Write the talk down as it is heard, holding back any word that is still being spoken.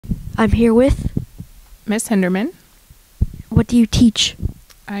I'm here with. Miss Hinderman. What do you teach?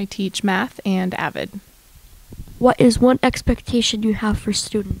 I teach math and Avid. What is one expectation you have for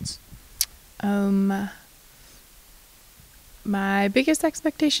students? My biggest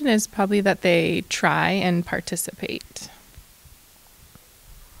expectation is probably that they try and participate.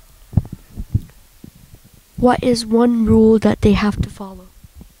 What is one rule that they have to follow?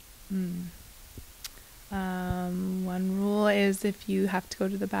 One rule is if you have to go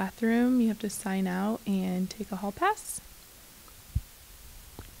to the bathroom, you have to sign out and take a hall pass.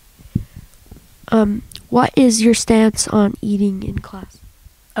 What is your stance on eating in class?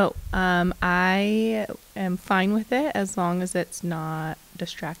 I am fine with it as long as it's not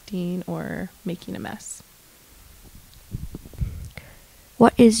distracting or making a mess.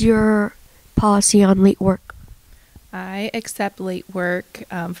 What is your policy on late work? I accept late work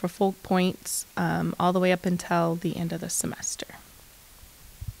for full points all the way up until the end of the semester.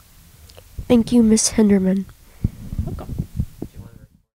 Thank you, Miss Hinderman.